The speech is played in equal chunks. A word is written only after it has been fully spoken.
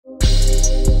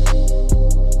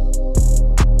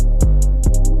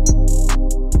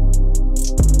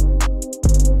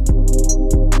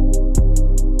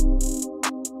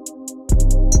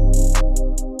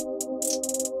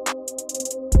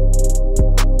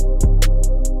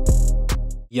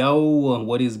Yo,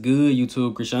 what is good,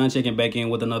 YouTube? Krishan checking back in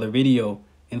with another video.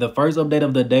 In the first update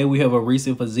of the day, we have a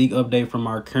recent physique update from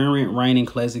our current reigning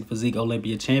Classic Physique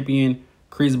Olympia champion,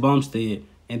 Chris Bumstead.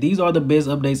 And these are the best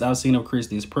updates I've seen of Chris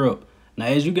this prep. Now,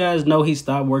 as you guys know, he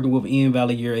stopped working with Ian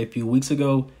Valliere a few weeks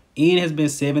ago. Ian has been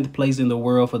 7th place in the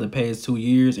world for the past 2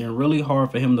 years, and really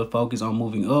hard for him to focus on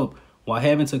moving up while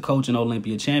having to coach an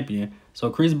Olympia champion.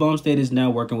 So Chris Bumstead is now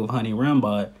working with Honey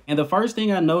Rambod. And the first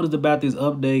thing I noticed about this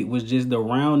update was just the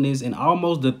roundness and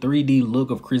almost the 3D look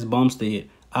of Chris Bumstead.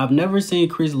 I've never seen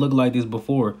Chris look like this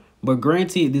before, but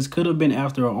granted, this could have been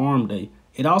after an arm day.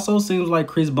 It also seems like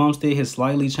Chris Bumstead has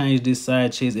slightly changed his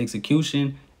side chest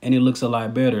execution, and it looks a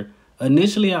lot better.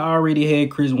 Initially, I already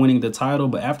had Chris winning the title,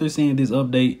 but after seeing this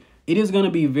update, it is going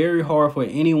to be very hard for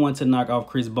anyone to knock off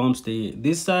Chris Bumstead.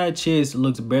 This side chest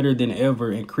looks better than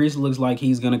ever, and Chris looks like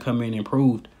he's going to come in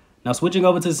improved. Now, switching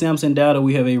over to Samson Dauda,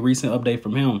 we have a recent update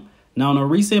from him. Now, on a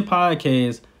recent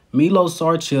podcast, Milo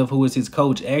Sarchev, who is his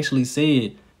coach, actually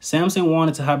said Samson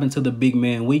wanted to hop into the Big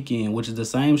Man Weekend, which is the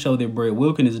same show that Brett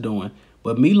Wilkin is doing.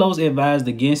 But Milos advised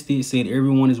against it, said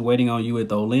everyone is waiting on you at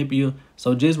the Olympia,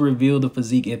 so just reveal the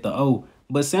physique at the O.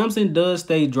 But Samson does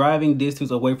stay driving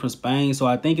distance away from Spain, so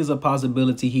I think it's a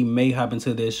possibility he may hop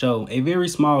into that show. A very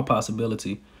small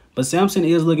possibility. But Samson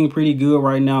is looking pretty good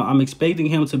right now. I'm expecting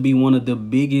him to be one of the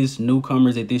biggest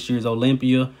newcomers at this year's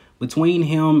Olympia. Between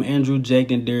him, Andrew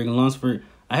Jack, and Derek Lunsford,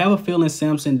 I have a feeling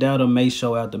Samson Dauda may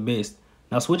show out the best.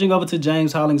 Now, switching over to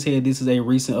James Hollingshead, this is a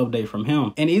recent update from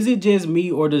him. And is it just me,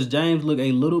 or does James look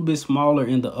a little bit smaller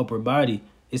in the upper body,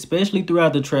 especially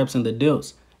throughout the traps and the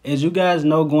dips? As you guys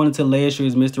know, going into last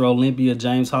year's Mr. Olympia,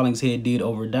 James Hollingshead did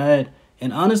overdiet.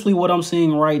 And honestly, what I'm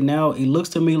seeing right now, it looks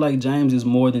to me like James is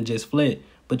more than just flat.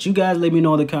 But you guys let me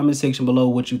know in the comment section below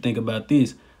what you think about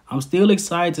this. I'm still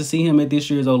excited to see him at this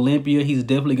year's Olympia. He's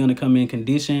definitely going to come in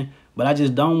condition. But I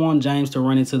just don't want James to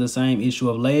run into the same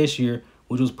issue of last year,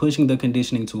 which was pushing the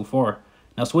conditioning too far.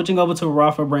 Now, switching over to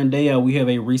Rafael Brandão, we have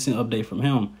a recent update from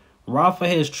him. Rafa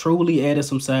has truly added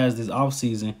some size this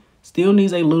offseason. Still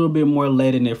needs a little bit more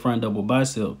lead in that front double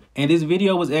bicep. And this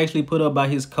video was actually put up by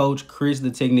his coach, Chris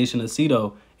the Technician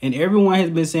Aceto. And everyone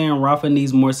has been saying Rafa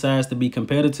needs more size to be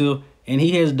competitive, and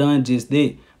he has done just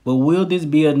that. But will this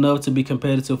be enough to be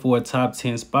competitive for a top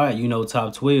 10 spot,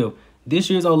 top 12? This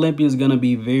year's Olympia is going to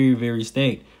be very, very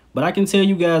stacked. But I can tell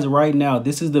you guys right now,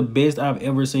 this is the best I've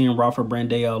ever seen Rafael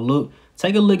Brandão look.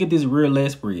 Take a look at this rear leg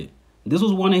spread. This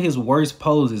was one of his worst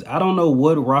poses. I don't know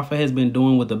what Rafa has been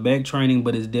doing with the back training,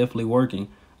 but it's definitely working.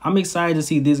 I'm excited to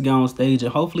see this guy on stage,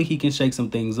 and hopefully he can shake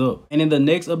some things up. And in the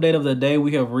next update of the day,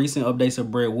 we have recent updates of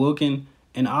Brett Wilkin.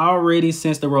 And already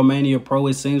since the Romania Pro,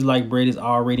 it seems like Brett is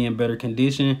already in better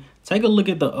condition. Take a look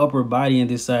at the upper body and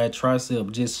this side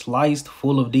tricep, just sliced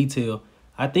full of detail.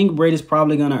 I think Brett is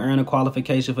probably going to earn a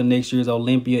qualification for next year's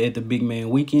Olympia at the Big Man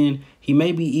Weekend. He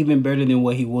may be even better than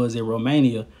what he was at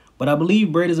Romania. But I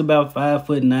believe Brett is about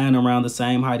 5'9", around the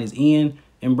same height as Ian.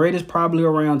 And Brett is probably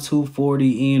around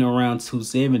 240, Ian around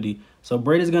 270. So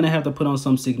Brett is going to have to put on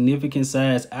some significant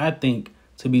size, I think,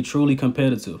 to be truly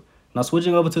competitive. Now,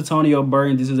 switching over to Tonio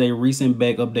Burton, this is a recent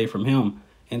back update from him.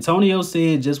 Antonio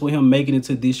said just with him making it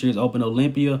to this year's Open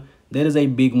Olympia, that is a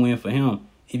big win for him.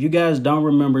 If you guys don't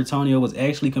remember, Tonio was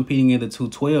actually competing in the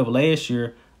 212 last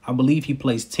year. I believe he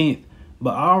placed 10th.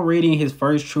 But already in his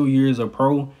first true year as a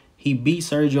pro, he beat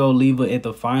Sergio Oliva at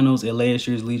the finals at last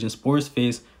year's Legion Sports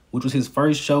Fest, which was his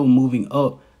first show moving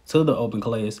up to the open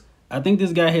class. I think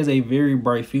this guy has a very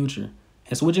bright future.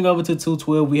 And switching over to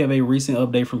 212, we have a recent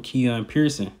update from Keone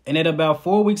Pearson. And at about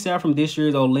 4 weeks out from this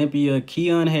year's Olympia,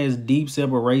 Keone has deep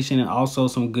separation and also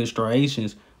some good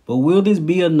striations. But will this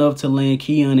be enough to land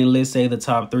Keone in, let's say, the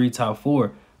top 3, top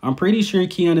 4? I'm pretty sure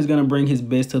Keone is going to bring his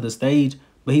best to the stage,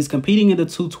 but he's competing in the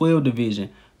 212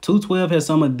 division. 212 has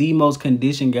some of the most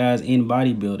conditioned guys in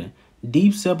bodybuilding.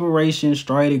 Deep separation,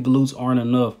 striated glutes aren't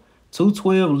enough.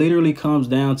 212 literally comes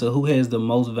down to who has the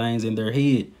most veins in their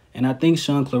head. And I think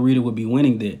Sean Clarita would be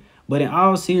winning that. But in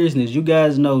all seriousness, you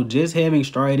guys know just having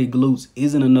striated glutes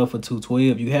isn't enough for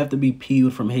 212. You have to be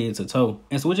peeled from head to toe.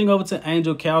 And switching over to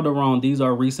Angel Calderon, these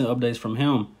are recent updates from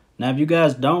him. Now, if you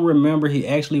guys don't remember, he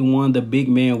actually won the Big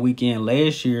Man Weekend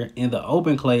last year in the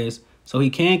open class. So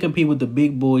he can compete with the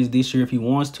big boys this year if he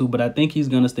wants to, but I think he's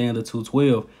going to stay in the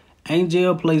 212.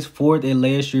 Angel placed 4th at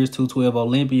last year's 212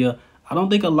 Olympia. I don't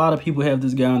think a lot of people have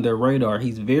this guy on their radar.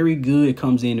 He's very good,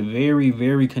 comes in very,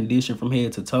 very conditioned from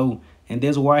head to toe, and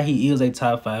that's why he is a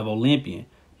top 5 Olympian.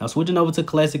 Now, switching over to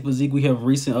Classic Physique, we have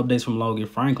recent updates from Logan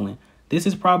Franklin. This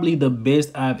is probably the best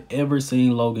I've ever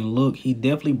seen Logan look. He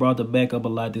definitely brought the back up a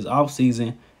lot this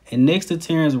offseason, and next to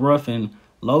Terrence Ruffin,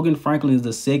 Logan Franklin is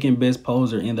the second best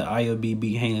poser in the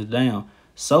IFBB hands down.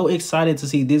 So excited to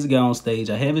see this guy on stage.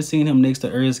 I haven't seen him next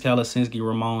to Ernst Kalasinski,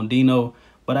 Ramon Dino,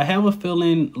 but I have a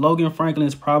feeling Logan Franklin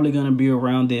is probably going to be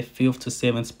around that 5th to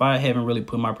 7th spot. I haven't really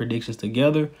put my predictions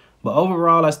together, but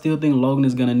overall, I still think Logan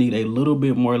is going to need a little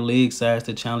bit more leg size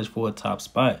to challenge for a top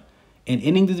spot. And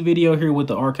ending this video here with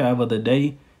the archive of the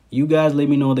day, you guys let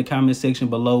me know in the comment section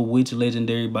below which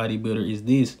legendary bodybuilder is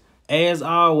this. As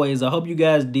always, I hope you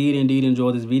guys did indeed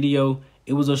enjoy this video.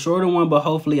 It was a shorter one, but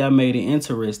hopefully I made it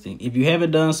interesting. If you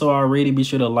haven't done so already, be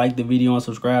sure to like the video and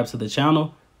subscribe to the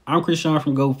channel. I'm Chris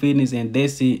from Go Fitness, and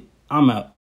that's it. I'm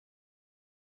out.